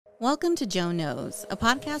Welcome to Joe Knows, a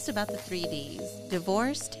podcast about the 3Ds,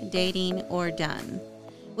 divorced, dating, or done.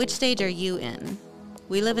 Which stage are you in?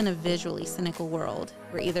 We live in a visually cynical world.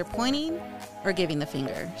 We're either pointing or giving the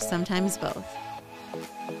finger, sometimes both.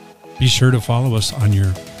 Be sure to follow us on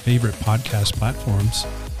your favorite podcast platforms.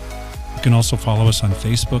 You can also follow us on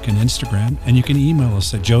Facebook and Instagram, and you can email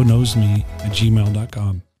us at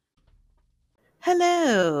joeknowsme@gmail.com.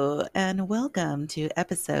 Hello, and welcome to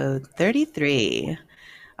episode 33.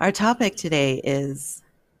 Our topic today is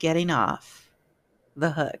getting off the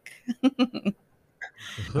hook. The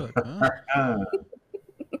hook, huh?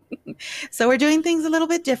 So we're doing things a little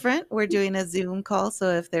bit different. We're doing a Zoom call, so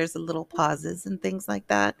if there's a little pauses and things like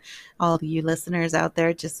that, all of you listeners out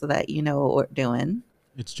there, just so that you know what we're doing.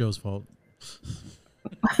 It's Joe's fault.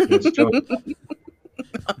 It's Joe.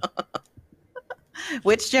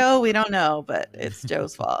 Which Joe, we don't know, but it's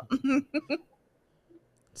Joe's fault.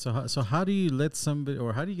 So how do you let somebody,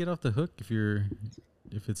 or how do you get off the hook if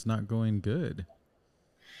it's not going good?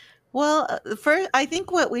 Well, first, I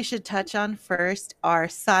think what we should touch on first are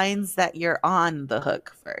signs that you're on the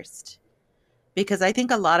hook first, because I think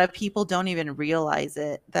a lot of people don't even realize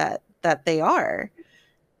it that they are.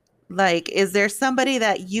 Like, is there somebody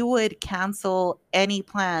that you would cancel any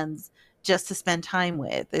plans just to spend time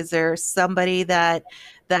with? Is there somebody that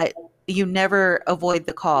you never avoid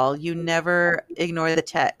the call, you never ignore the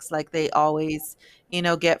text, like they always,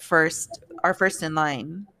 are first in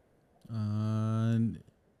line?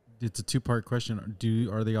 It's a two-part question.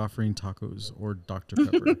 Are they offering tacos or Dr.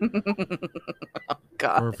 Pepper? Oh,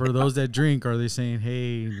 God. Or for those that drink, are they saying,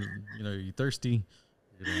 "Hey, you thirsty?"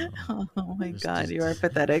 Oh my God, you are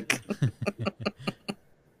pathetic.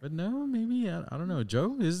 But no, maybe I don't know.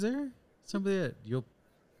 Joe, is there somebody that you'll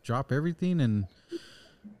drop everything and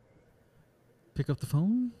pick up the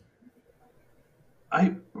phone?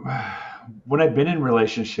 When I've been in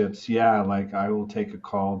relationships, yeah, like I will take a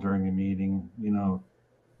call during a meeting,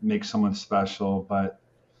 make someone special. But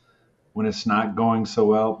when it's not going so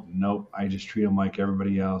well, nope, I just treat them like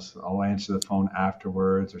everybody else. I'll answer the phone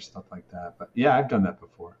afterwards or stuff like that. But yeah, I've done that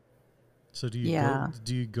before. So do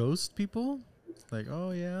you ghost people? It's like,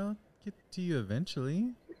 oh yeah, I'll get to you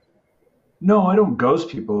eventually. No, I don't ghost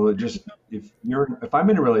people. It just if I'm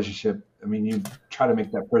in a relationship, I mean, you try to make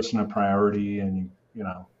that person a priority, and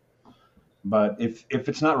But if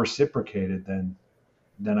it's not reciprocated, then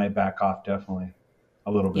I back off definitely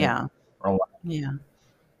a little bit. Yeah. Or a lot. Yeah.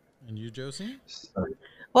 And you, Josie? Sorry.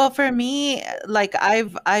 Well, for me, like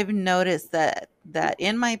I've noticed that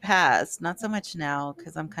in my past, not so much now,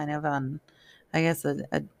 because I'm kind of on, I guess,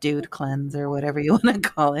 a dude cleanse or whatever you want to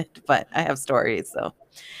call it, but I have stories. So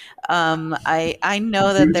I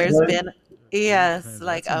know that Dude there's cleanse? been, yes, That's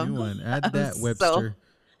like a new one. Add I'm that, so- Webster.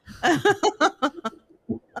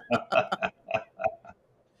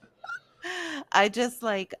 I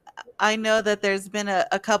know that there's been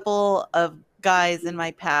a couple of guys in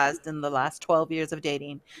my past in the last 12 years of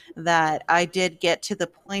dating that I did get to the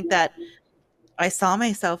point that I saw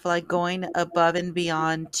myself like going above and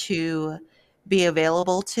beyond to be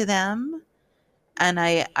available to them. And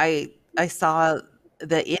I saw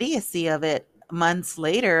the idiocy of it months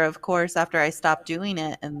later, of course, after I stopped doing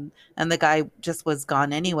it, and the guy just was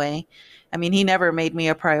gone anyway. I mean, he never made me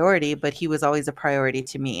a priority, but he was always a priority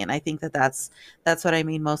to me. And I think that's what I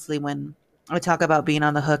mean mostly when I talk about being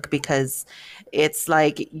on the hook, because it's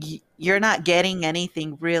like you're not getting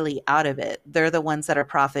anything really out of it. They're the ones that are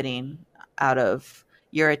profiting out of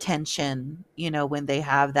your attention, when they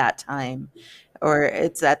have that time, or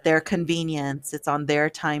it's at their convenience, it's on their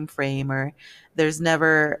time frame, or there's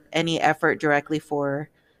never any effort directly for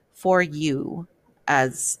you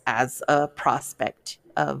as a prospect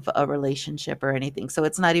of a relationship or anything. So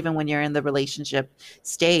it's not even when you're in the relationship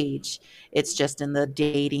stage, it's just in the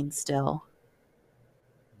dating still.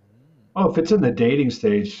 Oh, if it's in the dating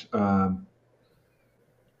stage, I'm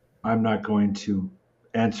not going to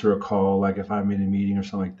answer a call, like if I'm in a meeting or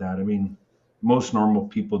something like that. I mean, most normal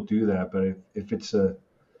people do that, but if it's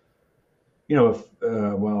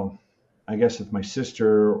I guess if my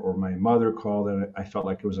sister or my mother called and I felt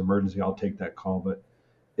like it was emergency, I'll take that call. But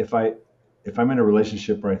if I'm in a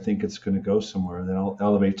relationship where I think it's going to go somewhere, then I'll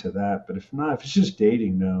elevate to that. But if not, if it's just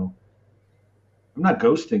dating, no, I'm not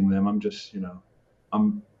ghosting them. I'm just,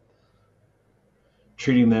 I'm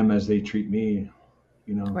treating them as they treat me,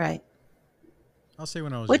 Right. I'll say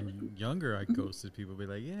when I was What- younger, I ghosted people. Be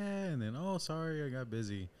like, yeah, and then, oh, sorry, I got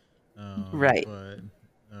busy. Right. But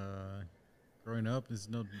growing up,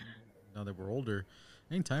 now that we're older,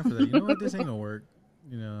 ain't time for that. You know what? This ain't gonna work.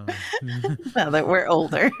 Now that we're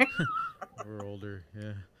older. We're older,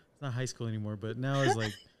 yeah. It's not high school anymore, but now it's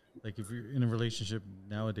like, Like if you're in a relationship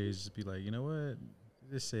nowadays, just be like, you know what,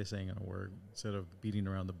 this ain't gonna work. Instead of beating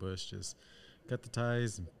around the bush, just cut the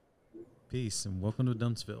ties and peace and welcome to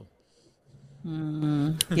Dunksville.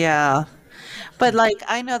 Yeah. But like,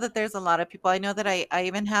 I know that there's a lot of people. I know that I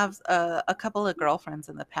even have a couple of girlfriends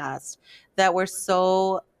in the past that were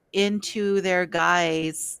so into their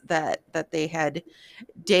guys that they had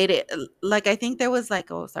dated. Like, I think there was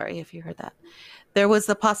like, oh, sorry if you heard that. There was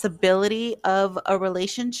the possibility of a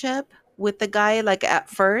relationship with the guy, like at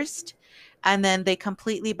first, and then they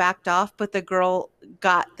completely backed off. But the girl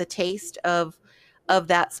got the taste of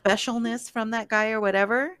that specialness from that guy or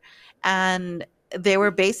whatever, and they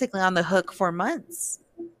were basically on the hook for months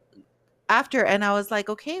after. And I was like,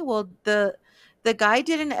 okay, well, the guy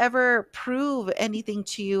didn't ever prove anything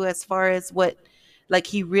to you as far as what, like,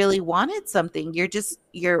 he really wanted something.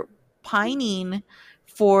 You're pining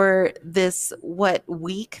for this what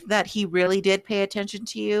week that he really did pay attention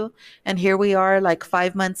to you, and here we are like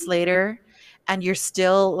 5 months later, and you're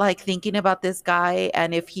still like thinking about this guy,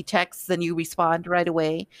 and if he texts then you respond right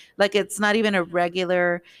away. Like, it's not even a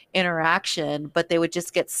regular interaction, but they would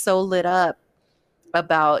just get so lit up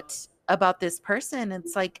about this person.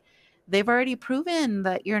 It's like, they've already proven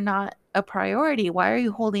that you're not a priority. Why are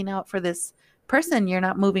you holding out for this person? You're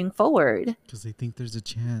not moving forward. Because they think there's a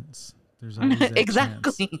chance. There's always that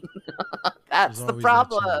Exactly. chance. That's There's the always that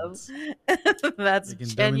problem. chance. That's Like in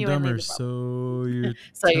Dumb and genuinely Dumber, the problem. so you're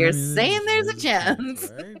So you're telling me saying there's a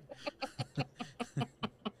chance. right?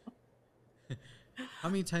 How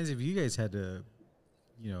many times have you guys had to,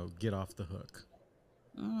 get off the hook?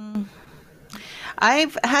 Mm.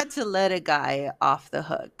 I've had to let a guy off the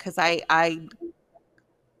hook because I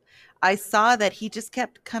saw that he just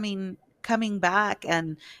kept coming back,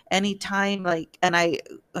 and anytime, like, and it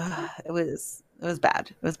was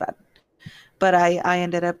bad. It was bad. But I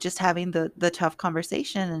ended up just having the tough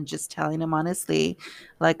conversation and just telling him honestly,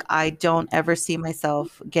 like, I don't ever see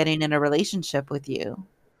myself getting in a relationship with you,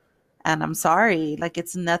 and I'm sorry. Like,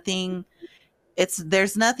 there's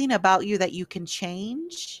nothing about you that you can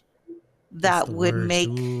change That's that the would worst. make.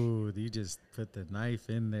 Ooh, you just put the knife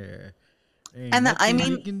in there. Ain't And I nothing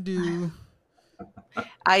you mean, can do.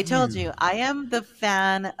 I told you, I am the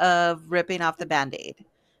fan of ripping off the Band-Aid.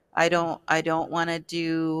 I don't want to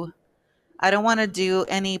do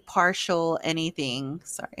any partial anything.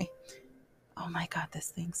 Sorry. Oh my God, this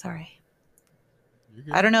thing. Sorry. You're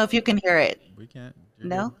good. I don't know if you can hear it. We can't. You're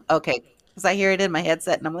No? good. Okay. Because I hear it in my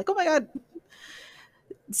headset and I'm like, oh my God.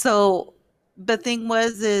 So the thing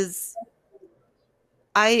is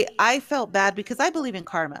I felt bad because I believe in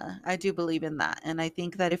karma. I do believe in that. And I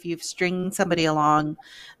think that if you've stringed somebody along,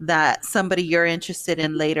 that somebody you're interested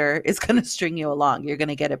in later is going to string you along. You're going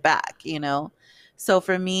to get it back. So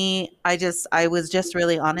for me, I was just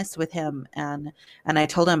really honest with him, and I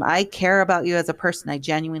told him, I care about you as a person. I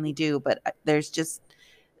genuinely do, but there's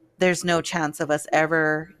no chance of us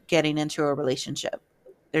ever getting into a relationship.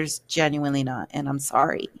 There's genuinely not, and I'm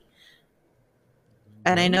sorry.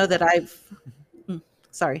 And I Joe? know that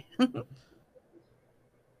sorry.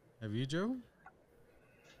 Have you, Joe?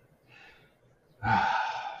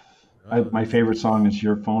 My favorite song is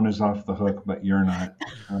 "Your Phone Is Off the Hook, But You're Not."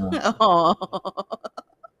 Oh.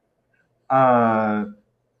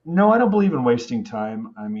 No, I don't believe in wasting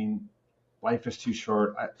time. I mean, life is too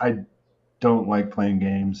short. I don't like playing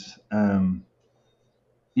games.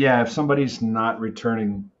 Yeah, if somebody's not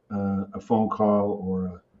returning a phone call or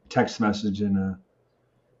a text message in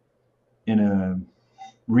a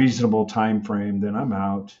reasonable time frame, then I'm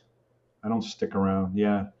out. I don't stick around.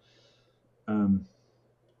 Yeah.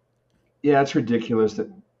 Yeah, it's ridiculous that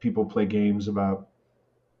people play games about,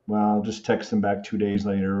 well, I'll just text them back 2 days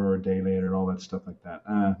later or a day later, all that stuff like that.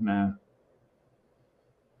 Nah.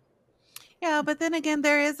 Yeah, but then again,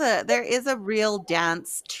 there is a real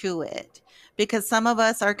dance to it, because some of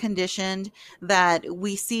us are conditioned that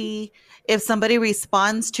we see if somebody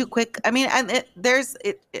responds too quick. I mean, and it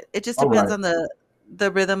just All depends right. on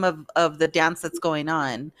the rhythm of the dance that's going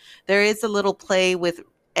on. There is a little play with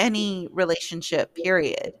any relationship,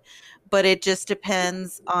 period, but it just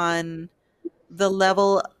depends on the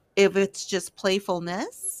level, if it's just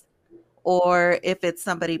playfulness or if it's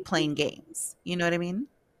somebody playing games. You know what I mean?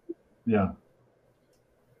 Yeah.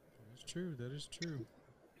 That is true. That is true.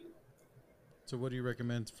 So, what do you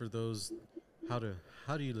recommend for those? How do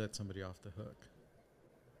you let somebody off the hook?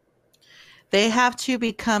 They have to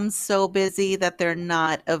become so busy that they're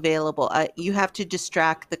not available. You have to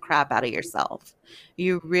distract the crap out of yourself.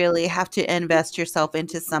 You really have to invest yourself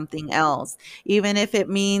into something else. Even if it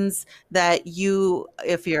means that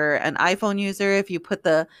if you're an iPhone user, if you put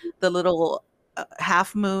the little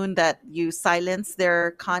half moon that you silence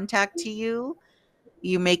their contact to you.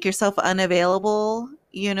 You make yourself unavailable,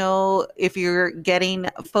 if you're getting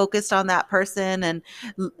focused on that person and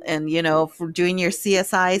for doing your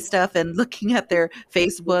CSI stuff and looking at their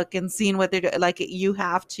Facebook and seeing what they're doing, like you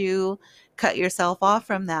have to cut yourself off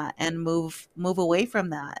from that and move away from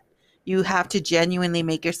that. You have to genuinely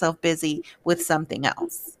make yourself busy with something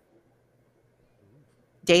else.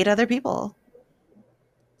 Date other people.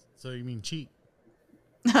 So you mean cheat?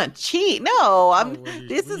 Cheat? No,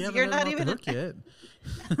 you're not even hook yet.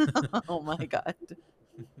 Oh my God.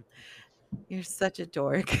 You're such a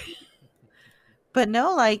dork. But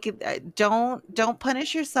no, like don't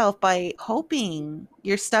punish yourself by hoping.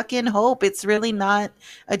 You're stuck in hope. It's really not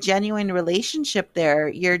a genuine relationship there.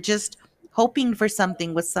 You're just hoping for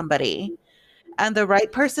something with somebody. And the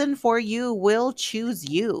right person for you will choose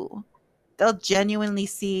you. They'll genuinely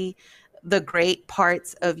see the great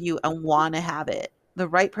parts of you and want to have it. The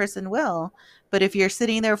right person will. But if you're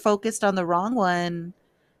sitting there focused on the wrong one,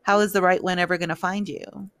 how is the right one ever going to find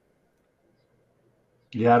you?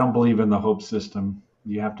 Yeah, I don't believe in the hope system.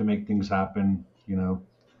 You have to make things happen,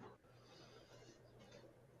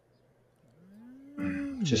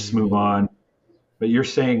 just move on. But you're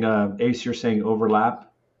saying, Ace, you're saying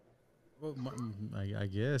overlap? Well, I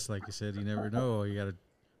guess, like you said, you never know. You got to,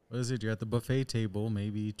 what is it? You're at the buffet table.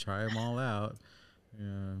 Maybe try them all out.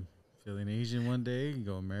 Feeling Asian one day, you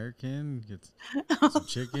go American, get some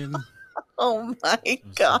chicken. Oh my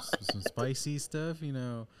God. Some spicy stuff,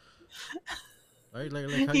 Right?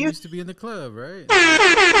 Like how you used to be in the club, right?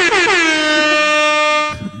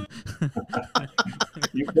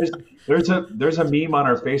 There's a meme on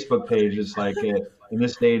our Facebook page. It's like, in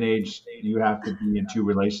this day and age, you have to be in 2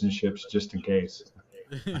 relationships just in case.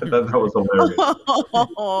 I thought that was hilarious.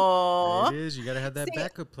 It is. You got to have that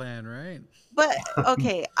backup plan, right? But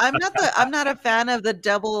okay, I'm not a fan of the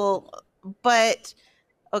double. But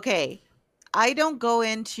okay, I don't go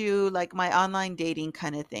into like my online dating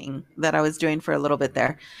kind of thing that I was doing for a little bit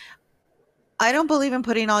there. I don't believe in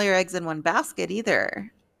putting all your eggs in one basket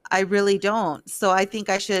either. I really don't. So I think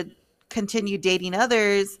I should continue dating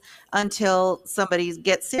others until somebody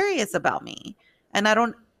gets serious about me. And I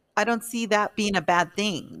don't see that being a bad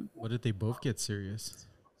thing. What if they both get serious?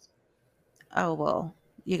 Oh, well,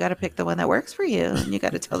 you got to pick the one that works for you. And you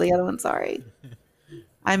got to tell the other one, sorry.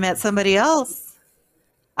 I met somebody else.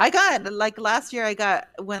 I got, like last year,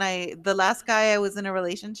 the last guy I was in a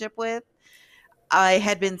relationship with, I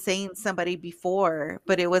had been saying somebody before,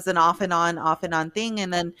 but it was an off and on thing.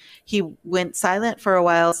 And then he went silent for a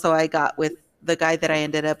while. So I got with the guy that I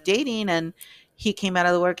ended up dating, and he came out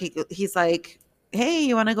of the work. He's like, hey,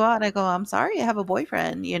 you want to go out? And I go, I'm sorry, I have a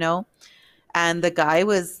boyfriend, And the guy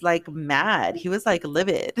was like mad. He was like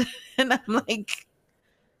livid. And I'm like,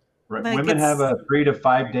 right. Women have a 3 to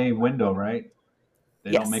 5 day window, right?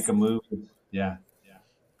 They don't make a move. Yeah.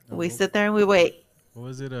 We sit there and we wait. What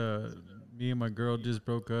was it? Me and my girl just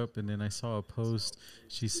broke up, and then I saw a post.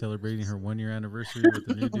 She's celebrating her 1 year anniversary with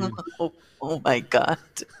a new dude. Oh my God.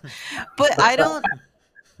 But I don't.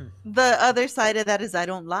 The other side of that is I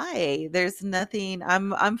don't lie. There's nothing.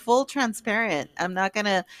 I'm full transparent. I'm not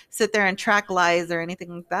gonna sit there and track lies or anything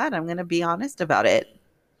like that. I'm gonna be honest about it.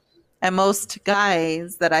 And most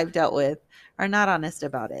guys that I've dealt with are not honest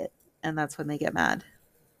about it, and that's when they get mad.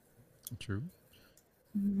 True.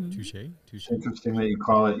 Mm-hmm. Touche. It's interesting that you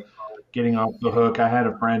call it getting off the hook. I had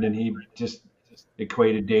a friend, and he just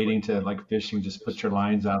equated dating to like fishing. Just put your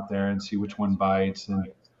lines out there and see which one bites, and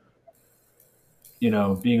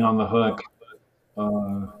being on the hook.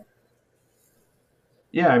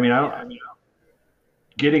 Yeah, I mean,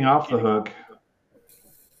 getting off the hook.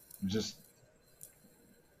 Just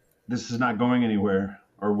this is not going anywhere.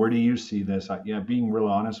 Or where do you see this? Being real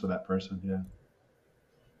honest with that person. Yeah.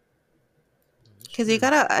 Because you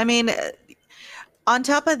gotta. I mean, on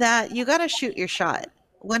top of that, you gotta shoot your shot.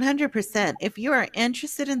 100%. If you are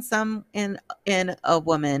interested in a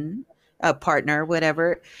woman, a partner,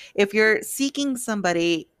 whatever, if you're seeking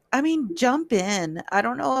somebody, I mean, jump in. I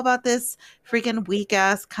don't know about this freaking weak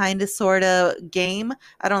ass kind of sort of game.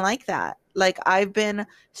 I don't like that. Like, I've been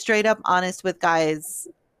straight up honest with guys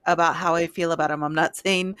about how I feel about them. I'm not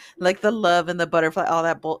saying like the love and the butterfly, all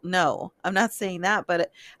that no, I'm not saying that,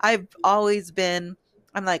 but I've always been,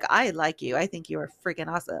 I'm like, I like you. I think you are freaking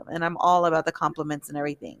awesome. And I'm all about the compliments and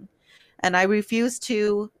everything. And I refuse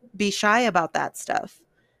to be shy about that stuff.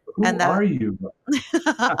 Who are you?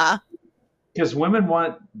 Because women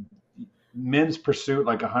want men's pursuit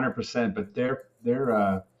like 100%, but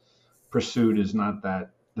their pursuit is not that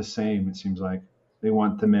the same. It seems like they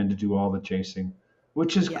want the men to do all the chasing,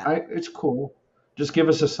 which is it's cool. Just give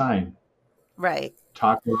us a sign. Right.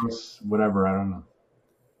 tacos, whatever. I don't know.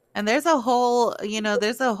 And there's a whole,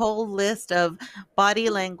 there's a whole list of body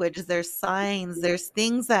language. There's signs. There's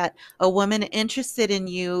things that a woman interested in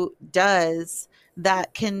you does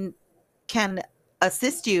that can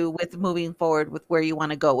assist you with moving forward with where you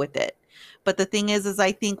want to go with it. But the thing is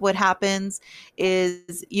I think what happens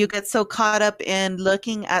is you get so caught up in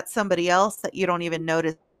looking at somebody else that you don't even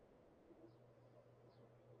notice.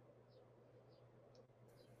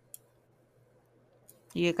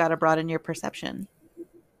 You got to broaden your perception.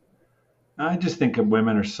 I just think of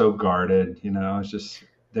women are so guarded, it's just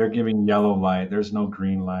they're giving yellow light. There's no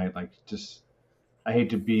green light. Like, just, I hate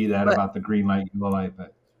to be that But about the green light, yellow light,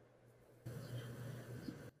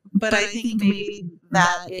 but I think maybe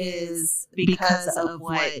that is because of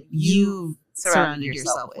what you surrounded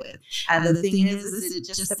yourself with. And the thing is it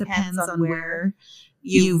just depends on where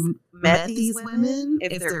you've met these women,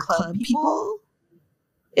 if they're club people,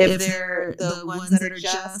 if they're the ones that are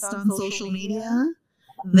just on social media,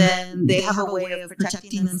 then they have a way of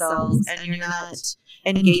protecting themselves and you're not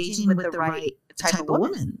engaging with the right type of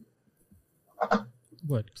woman.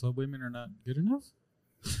 What, club women are not good enough?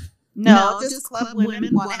 No, just club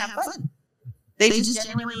women want to have fun. They just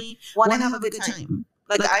genuinely want to have a good time.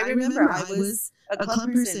 Like, I remember I was a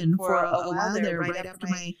club person for a while there right after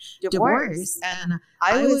my divorce, and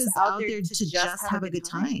I was out there to just have a good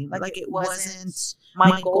time. Like, it wasn't,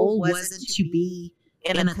 my goal wasn't to be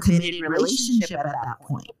in a committed relationship at that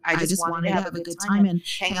point. I just wanted to have a good time and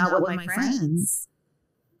hang out with my friends.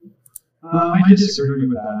 I disagree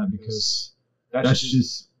with that because that's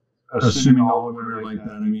just assuming all women are like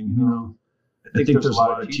that. I mean, I think there's a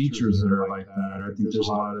lot of teachers that are like that. I think there's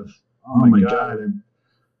a lot of, oh my God.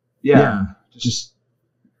 Yeah, just,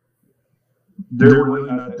 they're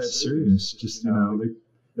really not that serious. Just,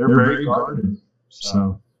 they're very guarded.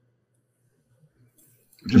 So,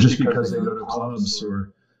 just because they go to clubs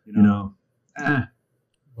or, A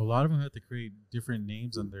lot of them have to create different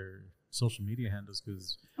names on their social media handles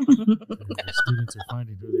because the students are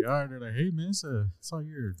finding who they are. They're like, hey, miss, saw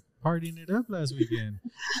you're partying it up last weekend.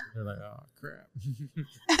 They're like, oh, crap.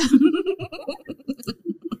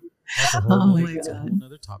 That's a whole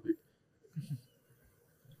other topic.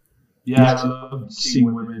 Yeah, I love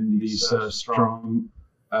seeing women, these strong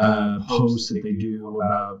posts that they do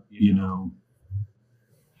about,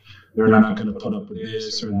 they're not going to put up with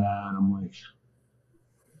this or that. I'm like,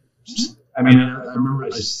 I remember I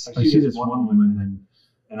see this one woman,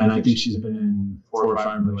 and I think she's been in 4 or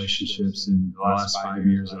 5 relationships in the last 5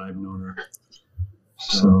 years that I've known her.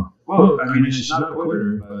 So, well, she's not a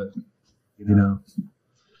quitter, but,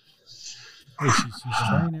 Hey, she's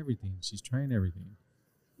trying everything. She's trying everything.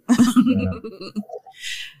 Yeah.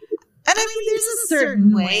 And there's a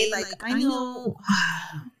certain way, like, I know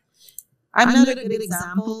I'm not a good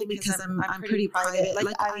example because I'm pretty private.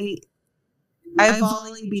 Like, I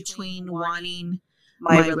volley between wanting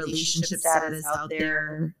my relationship status out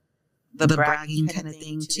there, the bragging kind of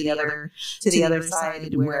thing, to the other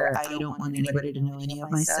side where I don't want anybody to know any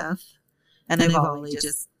of my stuff, and I volley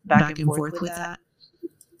just back and forth with that.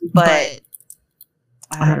 But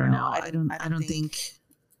I don't know. I don't think.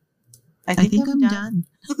 I think I'm done.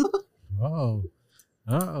 Uh-oh.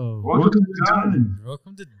 Welcome to Done.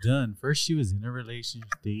 Welcome to Done. First she was in a relationship,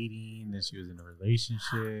 dating, then she was in a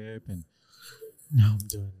relationship, and now I'm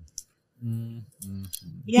done. Mm-hmm.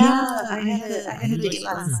 Yeah, I had a date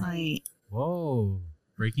last night. Whoa.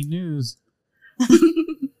 Breaking news.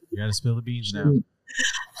 You gotta spill the beans now.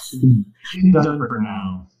 She's done for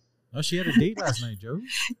now. Oh, she had a date last night, Joe.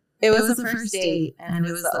 It was the first date, and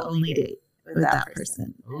it was the only date with that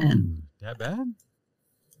person. And that bad?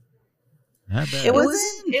 That bad. It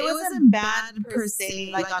wasn't bad per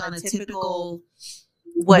se, like on a typical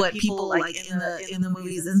what people like in the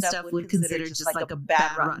movies and stuff would consider just like a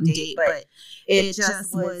bad rotten date, but it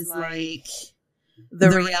just was like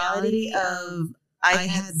the reality of I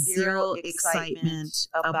had zero excitement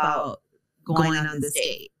about going on this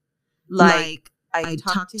date. Like, I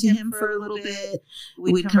talked to him for a little bit,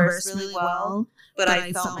 we conversed really well, but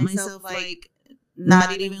I felt myself like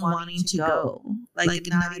not even wanting to go, like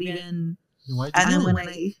not even. And then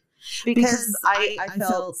because I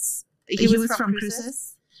felt he was from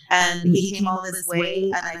Cruces and he came all this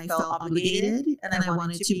way, and I felt obligated, and I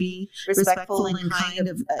wanted to be respectful and kind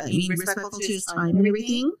of respectful to his time and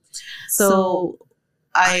everything. So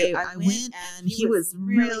I went, and he was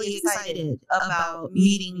really excited about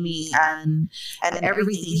meeting me and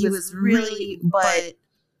everything. He was really, but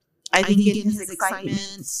I think in his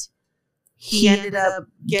excitement, he ended up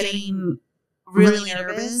getting really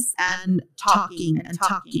nervous and talking.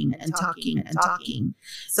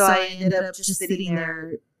 So I ended up just sitting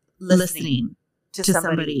there listening to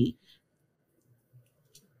somebody,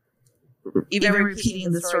 even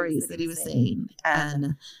repeating the stories that he was saying.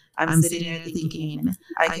 And I'm sitting there thinking,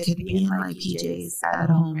 I could be in my PJs at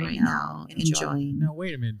home right now, enjoying. Now,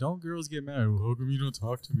 wait a minute. Don't girls get mad? How come you don't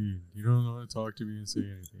talk to me? You don't know how to talk to me and say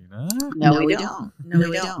anything, huh? No, we don't. No,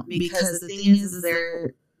 we don't. Because the thing is and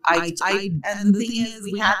the thing is,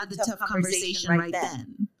 we had the tough conversation right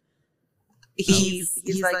then. He's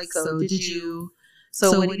like, so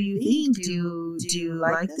what do you think? Do you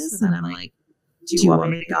like this? And I'm like, do you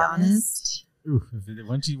want me to be honest? Ooh,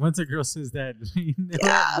 once a girl says that,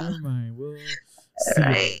 never mind. We'll see.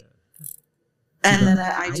 Right. And then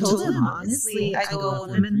I told him, honestly, I go,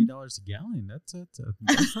 women, $3 a gallon.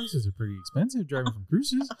 Those prices are pretty expensive driving from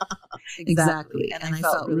cruises. Exactly. And I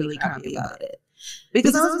felt really crappy about it.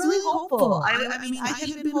 Because I was really hopeful. I mean, I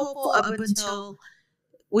had been hopeful up until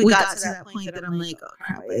we got to that point that I'm like, oh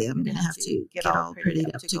crap, I'm going to have to get all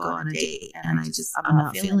prettied up to go on a date. And I'm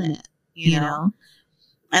not feeling it, you know?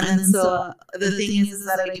 And then so the thing is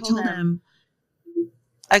that I told him,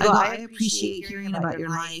 I go, I appreciate hearing about your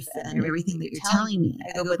life and everything that you're telling me.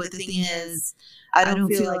 I go, but the thing is, I don't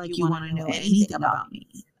feel like you want to know anything about me.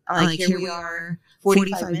 Like, here we are,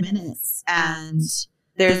 45 minutes, and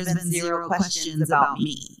there's been 0 questions about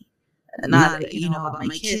me. Not, about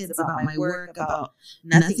my kids, about my work, about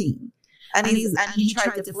nothing. And he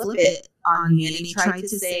tried to flip it on me, and he tried to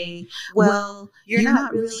say, well, you're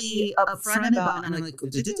not really upfront about it. And I'm like,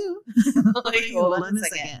 like, hold on a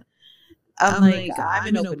second. I'm like, I'm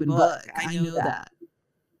an open book. I know that,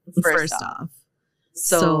 first off.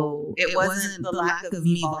 So it wasn't the lack of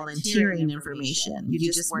me volunteering information.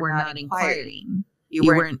 You just were not inquiring. You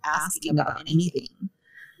weren't asking about anything.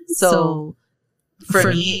 So for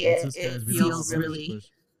me, it feels really...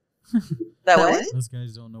 That what? Those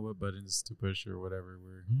guys don't know what buttons to push or whatever.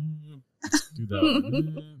 Do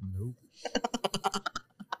that. Nope.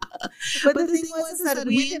 But the thing was that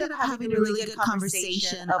we ended up having a really good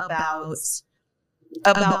conversation about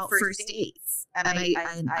first dates. And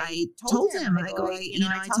I told him, I go,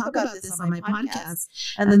 I talk about this on my podcast.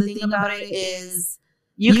 And the thing about it is,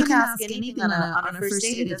 you can ask anything on a first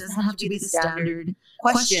date. It doesn't have to be the standard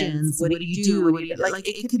questions. What do you do? Like,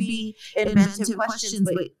 it could be inventive questions,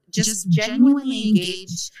 but just genuinely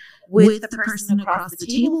engage with the person across the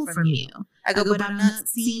table from you. I go, but I'm not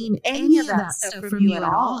seeing any of that stuff from you at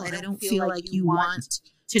all. I don't feel like you want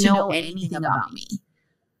to know anything about me.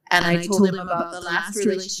 And I told him about the last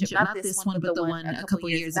relationship, not this one, but the one a couple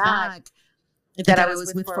years back that I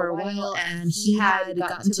was with for a while. And he had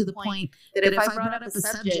gotten to the point that if I brought up a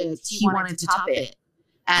subject, he wanted to top it.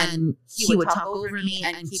 And he would talk over me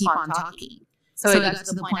and keep on talking. So it got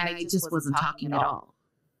to the point I just wasn't talking at all.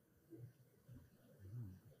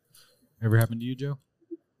 Ever happened to you, Joe?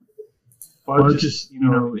 Well, just,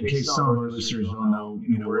 in case some of our listeners don't know,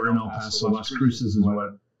 we're in El Paso. Las Cruces is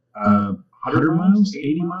what, 100 miles,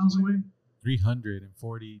 80 miles away?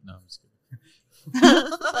 340. No, I'm just kidding.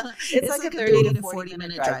 It's like a 30 to 40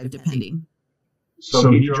 minute drive, depending.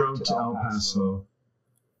 So he drove to El Paso.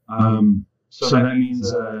 So that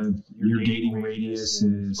means your dating radius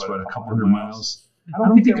is, what, a couple hundred miles? I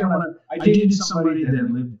don't think I want to. I dated somebody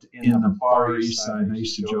that lived in the Far East Side, and I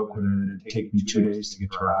used to joke with her that it'd take me 2 days to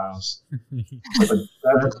get to her house. But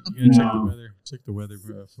check the weather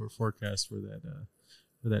forecast for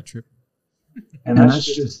that trip. And that's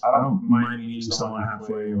just, I don't mind meeting someone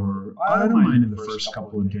halfway, or I don't mind in the first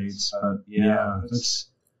couple of dates. But yeah,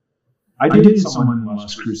 I dated someone in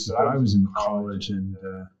Las Cruces, but I was in college, and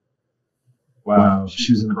wow,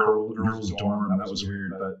 she was in the girls' dorm. That was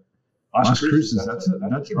weird, but. Las Cruces, that's a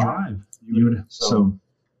drive. So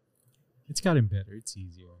it's gotten better. It's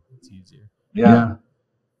easier. Yeah.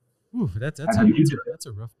 Oof, that's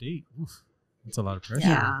a rough date. Oof, that's a lot of pressure.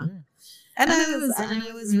 Yeah. And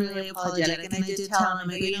I was really apologetic, and I did tell him,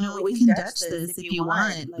 we can Dutch this if you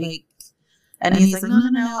want. Like, and he's like,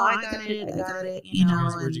 no, I got it.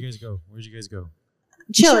 Where'd you guys go?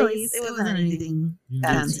 Chili's. It wasn't anything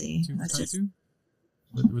fancy.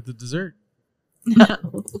 With the dessert. No.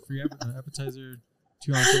 Free appetizer,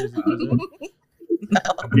 2 entrees. No.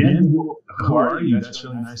 Again, who are you? That's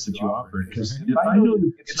really nice that you offered. Because if I know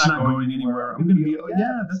it's not going anywhere, I'm going to be,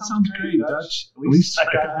 yeah, that sounds great, Dutch. At least I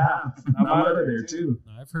got half. I'm out of there too.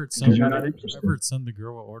 I've heard some. The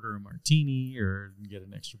girl will order a martini or get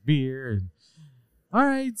an extra beer. And all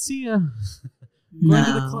right, see ya. Going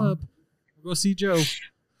to the club. We'll go see Joe.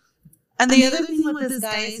 And the other thing with this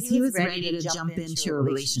guy is he was ready to jump into a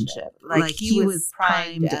relationship. Like, he was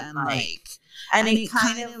primed and it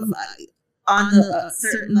kind of, on a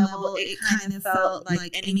certain level, it kind of felt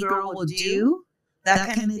like any girl would do.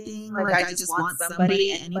 that kind of thing. Like I just want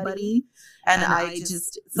somebody, anybody. And I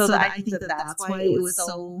just, so that I think that that's why it was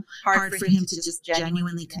so hard for him to just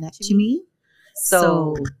genuinely connect to me.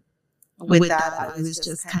 So with that, I was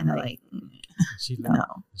just kind of like, She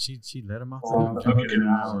let him off. Okay, an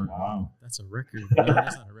hour. Wow. That's a record. No,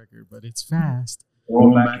 that's not a record, but it's fast.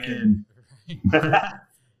 Roll back in.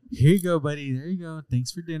 Here you go, buddy. There you go.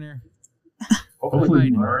 Thanks for dinner. Hopefully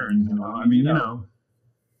he learns. I mean, you know.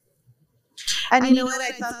 And you know what?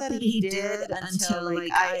 I thought that he did until like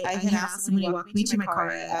I had asked him when he walked me to my car.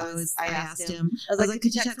 I asked him. I was like,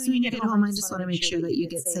 "Could you text me when you get home? I just want to make sure that you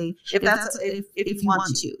get safe. If you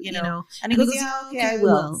want to, you know." And he goes, "Yeah, okay, I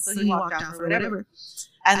will." So he walked off or whatever.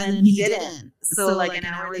 And then he didn't. So like an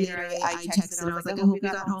hour later, I texted him. I was like, "I hope you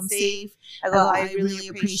got home safe." I go, "I really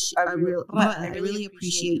appreciate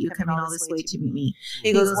you coming all this way to meet me."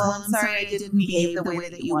 He goes, "Well, I'm sorry I didn't behave the way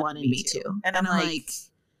that you wanted me to." And I'm like,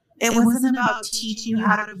 it wasn't about teaching you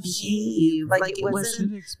how to behave. Like it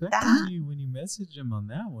wasn't expecting you when you messaged him on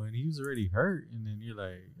that one. He was already hurt, and then you're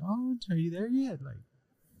like, "Oh, are you there yet?" Like,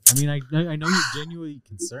 I mean, I know you're genuinely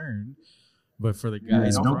concerned, but for the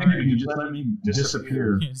guys, you just let me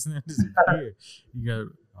disappear. It's not disappear. You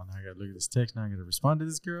got. Oh, now I got to look at this text. Now I got to respond to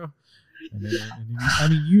this girl. And then, I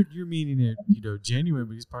mean, you're meaning it, you know, genuine,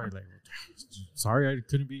 but he's probably like, "Sorry, I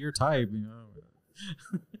couldn't be your type," you know.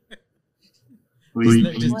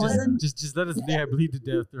 Just let us bleed to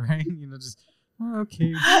death, right? You know, just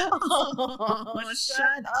okay. Oh,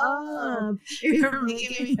 shut up! You're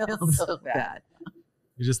making me feel so bad.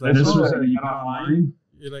 You're just like,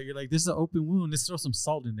 you're like, this is an open wound. Let's throw some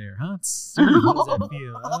salt in there, huh? How does that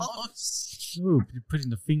feel? Huh? Ooh, you're putting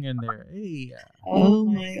the finger in there. Hey. Oh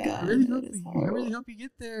my God! I really hope you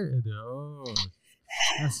get there. No,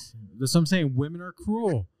 that's what I'm saying. Women are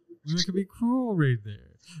cruel. Women can be cruel right there.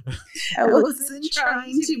 I wasn't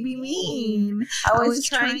trying to be mean. I was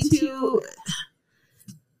trying to.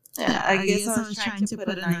 I guess I was trying to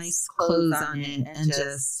put a nice close on it and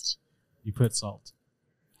just. You put salt,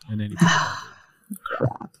 and then you put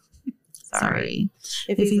crap. Sorry.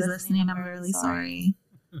 If he's listening, I'm really sorry.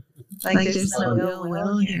 Like there's no ill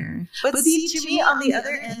will here. But see, to me, on the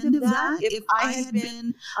other end of that, if I had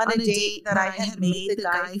been on a date that I had made the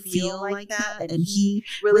guy feel like that and he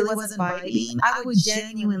really wasn't vibing, I would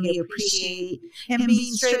genuinely appreciate him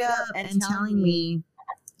being straight up and telling me,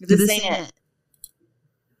 this ain't it.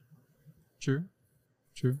 True.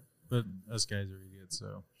 But us guys are idiots,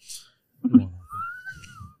 so.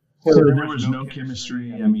 So there was no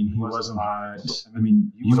chemistry. I mean, he wasn't hot. I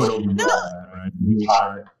mean, you know that, right? He was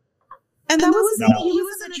hot. And that was it. He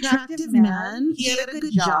was an attractive man. He had a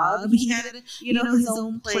good job. He had, his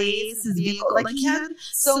own place, his vehicle. Like he had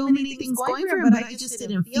so many things going for him, but I just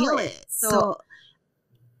didn't feel it. So,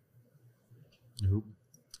 nope.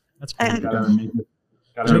 That's crazy.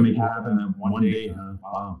 Gotta make it happen that one day, huh?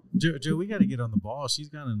 Wow. Joe, we gotta get on the ball. She's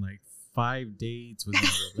gone in like 5 dates with a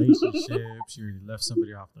relationship. She already left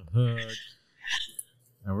somebody off the hook.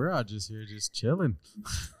 And we're all just here, just chilling.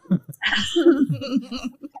 It's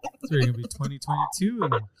going to be 2022,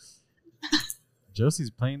 and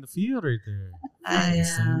Josie's playing the field right there.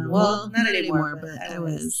 Well, not anymore, but I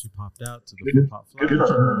was. She popped out to the pop fly. Good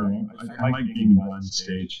for her. I like being on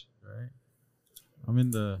stage. Right. I'm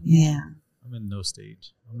in no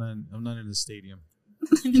stage. I'm not in the stadium.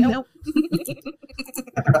 Nope.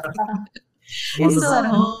 I'm still at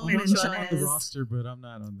home. I'm on the roster, but I'm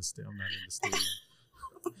not in the stadium.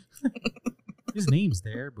 His name's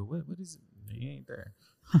there, but what is it? He ain't there.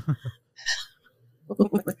 Oh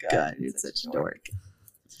my God, you're such a dork.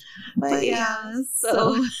 But yeah,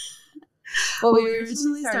 so what we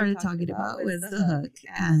originally started talking about was the hook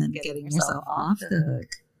and getting yourself off the hook,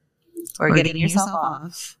 or getting yourself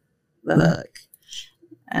off the hook,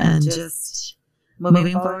 and just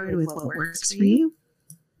moving forward with what works for you.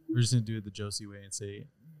 We're just gonna do it the Josie way and say,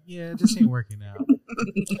 "Yeah, this ain't working out.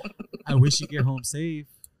 I wish you get home safe.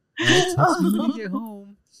 Right? Text me when you get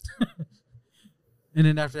home." And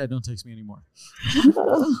then after that, don't text me anymore.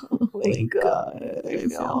 Oh my God, I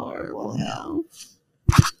feel horrible now.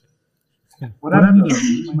 What happened to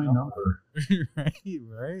lose my number?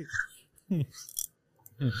 Right.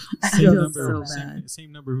 I feel so bad.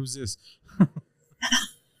 Same number. Who's this?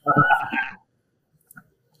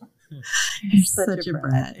 You're such a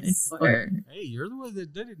brat, I swear. Hey, you're the one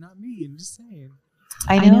that did it, not me. I'm just saying.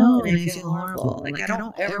 I know, and I feel horrible. Like, I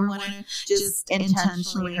don't ever want to just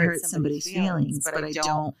intentionally hurt somebody's feelings, but I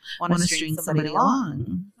don't want to string somebody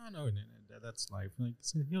along. No, that's life. Like I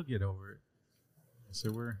said, he'll get over it.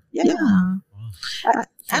 So we're... Yeah.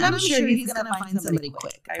 And I'm sure he's going to find somebody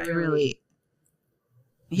quick.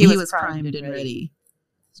 He was primed and ready.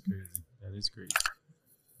 It's crazy. That is crazy.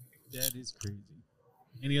 That is crazy.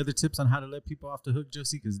 Any other tips on how to let people off the hook,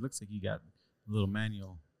 Josie? Because it looks like you got a little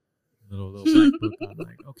manual, little black book on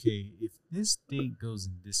like, okay, if this date goes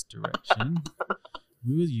in this direction,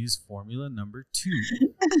 we will use formula number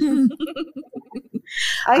 2.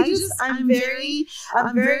 I'm very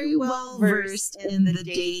well versed in the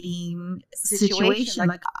dating situation.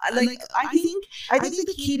 Like I think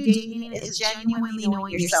the key to dating is genuinely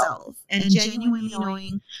knowing yourself and genuinely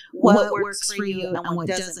knowing what works for you and what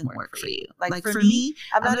doesn't work for you. Like for me,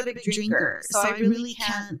 I'm not a big drinker, so I really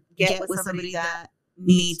can't get with somebody that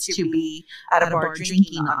needs to be at a bar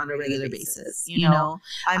drinking on a regular basis. You know,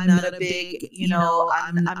 I'm not a big,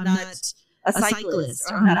 I'm not a cyclist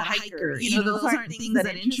or I'm not a hiker. Those aren't things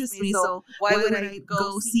that interest me. So why would I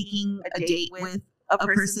go seeking a date with a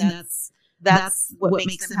person that's what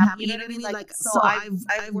makes them happy? You know what I mean? Like, so I've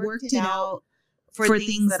worked it out for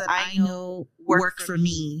things that I know work for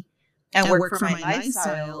me and work for my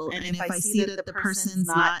lifestyle. And if I see that the person's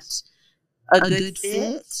not a good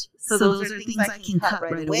fit, so those are things I can cut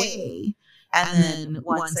right away. And then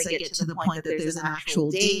once I get to the point that there's an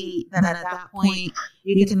actual date, then at that point,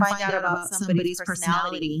 you can find out about somebody's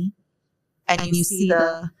personality. And you see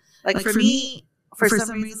like for me, for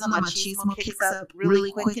some reason, the machismo kicks up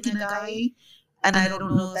really quick in a guy. And I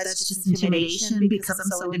don't know if that's just intimidation because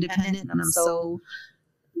I'm so independent and I'm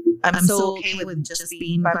so okay with just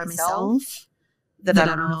being by myself that I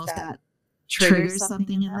don't know if that triggers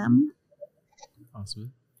something in them. Possibly.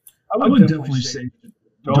 I would definitely say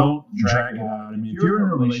don't drag it out. I mean, if you're in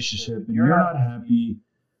a relationship and you're not happy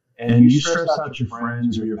and you stress out your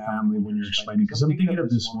friends or your family when you're explaining, because I'm thinking of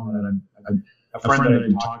this woman that a friend that I've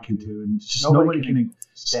been talking to, and it's just nobody can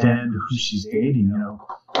stand who she's dating,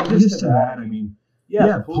 Just to that, I mean,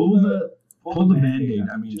 pull the Band-Aid.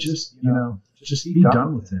 I mean, just be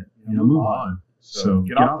done with it. Move on. So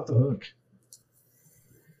get off the hook.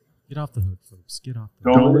 Get off the hook, folks. Get off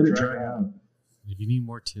the hook. Don't let it drag out. If you need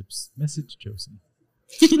more tips, message Josie.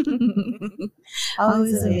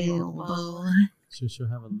 Always available. She'll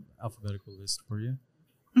have an alphabetical list for you.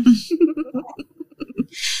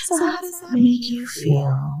 So how does that make you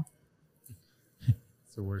feel?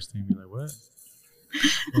 It's the worst thing. Be like, what?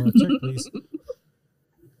 Check, please.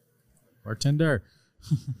 Bartender.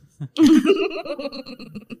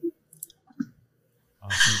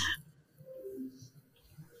 Awesome.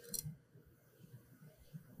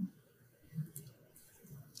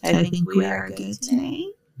 I think we are good today.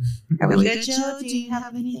 Are we good, Joe? Do you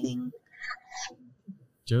have anything?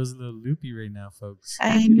 Joe's a little loopy right now, folks.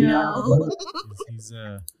 I know. He's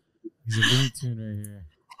a Looney Tune right here.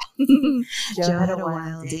 Joe had a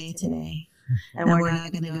wild day today, and we're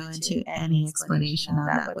not going to go into any explanation on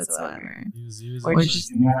that whatsoever. He was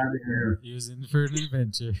in for an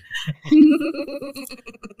adventure.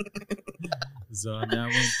 So on that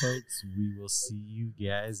one, folks, we will see you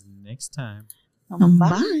guys next time.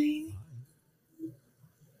 Bye.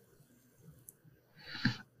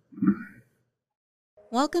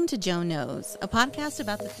 Welcome to Joe Knows, a podcast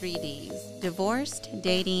about the 3 Ds: divorced,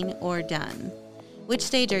 dating, or done. Which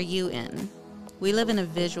stage are you in? We live in a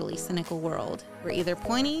visually cynical world. We're either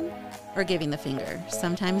pointing or giving the finger,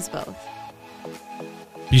 sometimes both.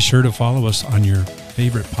 Be sure to follow us on your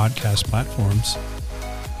favorite podcast platforms.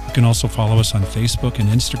 You can also follow us on Facebook and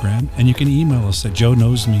Instagram, and you can email us at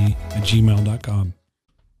joeknowsme@gmail.com.